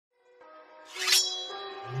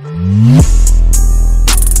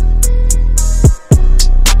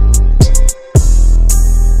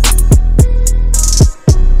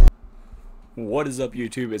is up,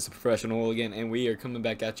 YouTube? It's the Professional again, and we are coming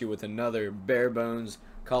back at you with another bare bones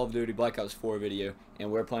Call of Duty Black Ops 4 video.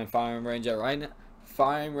 And we're playing firing range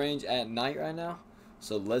at night right now.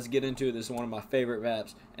 So let's get into it. This is one of my favorite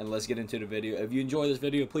maps, and let's get into the video. If you enjoy this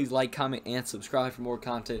video, please like, comment, and subscribe for more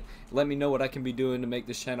content. Let me know what I can be doing to make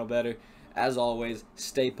this channel better. As always,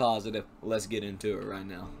 stay positive. Let's get into it right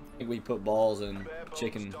now. I think we put balls and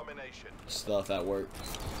chicken stuff at work.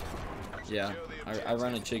 Yeah, I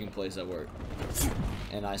run a chicken place at work,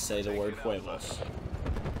 and I say the word huevos.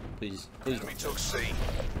 Please don't.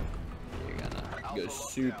 You're gonna go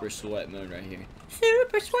super sweat mode right here.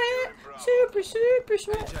 Super sweat, super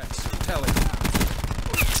sweat.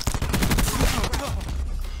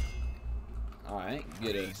 All right,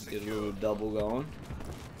 get a little double going,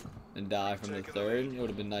 and die from the third. It would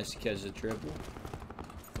have been nice to catch the triple.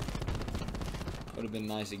 Would have been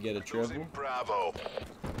nice to get a triple. Bravo.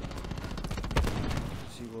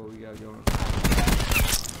 See what we got going.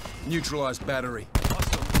 Neutralized battery.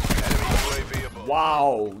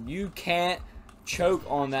 Wow, you can't choke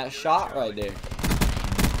on that shot right there.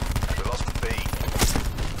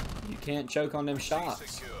 You can't choke on them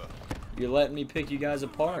shots. You're letting me pick you guys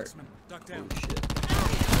apart. Oh shit.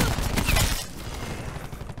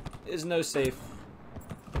 There's no safe.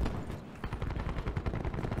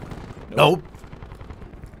 Nope.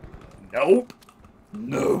 Nope.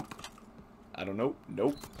 Nope. I don't know.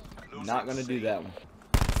 Nope. Not gonna do that one.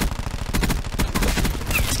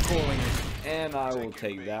 And I will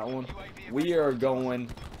take that one. We are going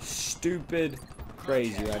stupid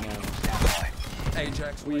crazy right now.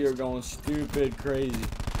 We are going stupid crazy.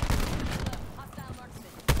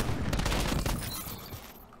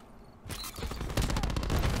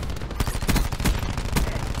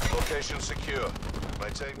 Location secure.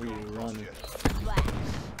 We are running.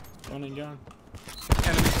 Running gun.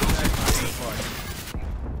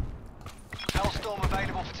 Hellstorm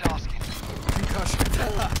available for tasking. Concussion.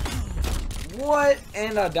 What?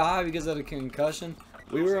 And I died because of the concussion?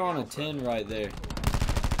 We were on a 10 right there.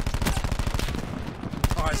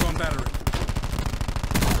 Eyes on battery.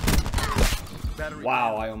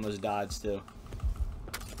 Wow, I almost died still.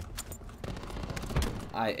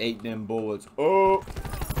 I ate them bullets. Oh!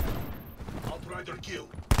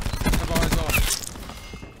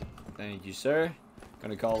 Thank you, sir.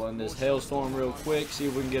 Gonna call in this hailstorm real quick, see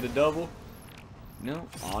if we can get a double. No,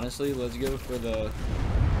 honestly, let's go for the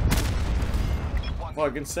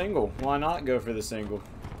fucking single. Why not go for the single?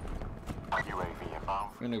 I'm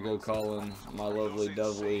gonna go call in my lovely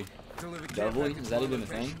Dovely. Dovely? Is that even a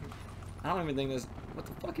thing? I don't even think that's... What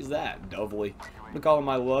the fuck is that? Dovely. I'm gonna call it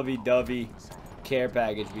my lovey-dovey care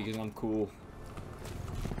package because I'm cool.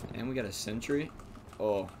 And we got a sentry.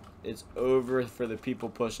 Oh, it's over for the people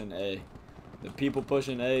pushing A. The people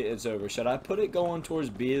pushing A, it's over. Should I put it going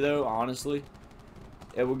towards B though? Honestly,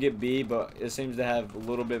 it will get B, but it seems to have a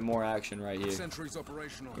little bit more action right here. Sentry's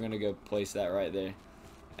operational. I'm gonna go place that right there,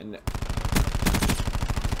 and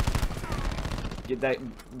get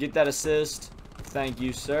that assist. Thank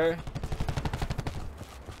you, sir.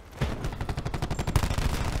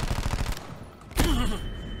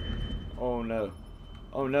 Oh no!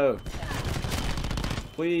 Oh no!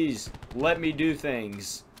 Please let me do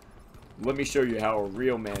things. Let me show you how a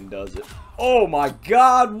real man does it. Oh my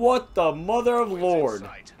God, what the mother of Lord.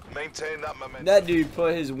 Maintain that momentum. That dude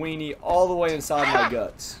put his weenie all the way inside my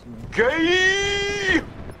guts. Gay!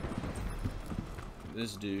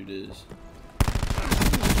 This dude is...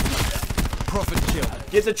 Profit kill.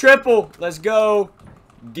 Get the triple. Let's go.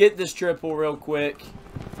 Get this triple real quick.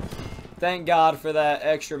 Thank God for that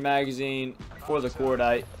extra magazine for the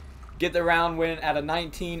Cordite. Get the round win at a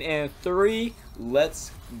 19 and 3.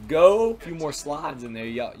 Let's go. A few more slides in there.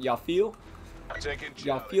 Y'all feel?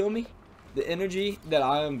 Y'all feel me? The energy that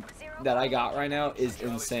I got right now is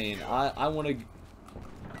insane. I'm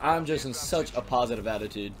just in such a positive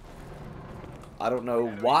attitude. I don't know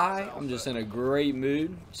why. I'm just in a great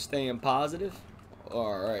mood, staying positive.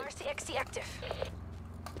 All right. RCXD active.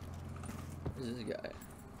 Who's this guy?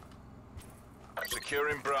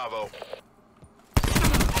 Securing Bravo.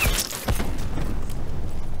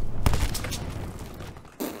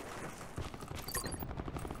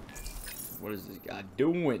 What is this guy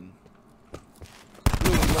doing?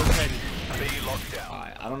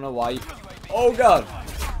 Alright, I don't know why you... Oh God!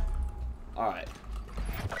 Alright.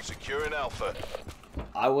 Securing Alpha.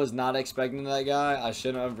 I was not expecting that guy. I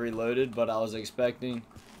shouldn't have reloaded, but I was expecting...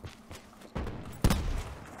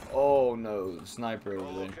 Oh no, sniper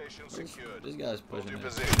over there. This guy's pushing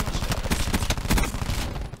it.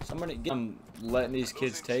 Somebody get... I'm letting these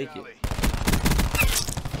kids take it.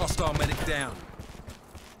 Hostile medic down.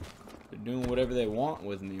 They're doing whatever they want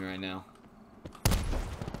with me right now.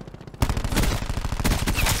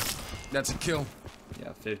 That's a kill.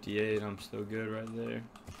 Yeah, 58. I'm still good right there.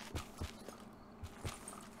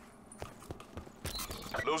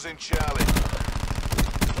 Losing Charlie.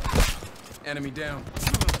 Enemy down.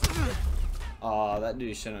 Aw, that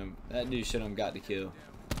dude shouldn't got the kill.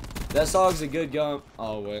 That Sog's a good gun.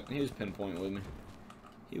 Oh wait, he was pinpoint with me.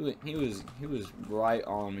 He was right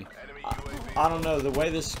on me. Enemy UAV. I don't know the way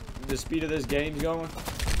the speed of this game's going.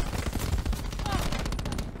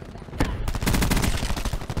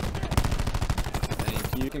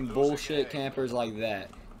 Thank you. You can bullshit campers like that.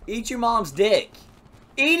 Eat your mom's dick.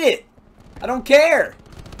 Eat it. I don't care.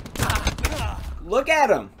 Look at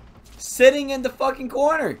him, sitting in the fucking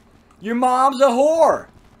corner. Your mom's a whore.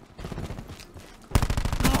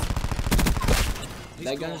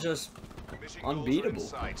 That gun's just Mission goals are in unbeatable.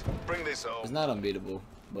 sight. Bring this home. It's not unbeatable,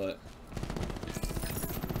 but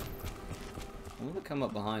I'm gonna come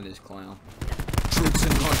up behind this clown. Troops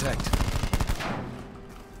in contact.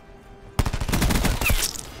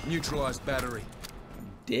 Neutralized battery.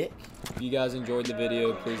 Dick. If you guys enjoyed the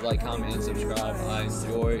video, please like, comment, and subscribe. I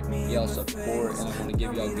enjoy y'all support, and I want to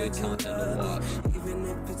give y'all good content to watch.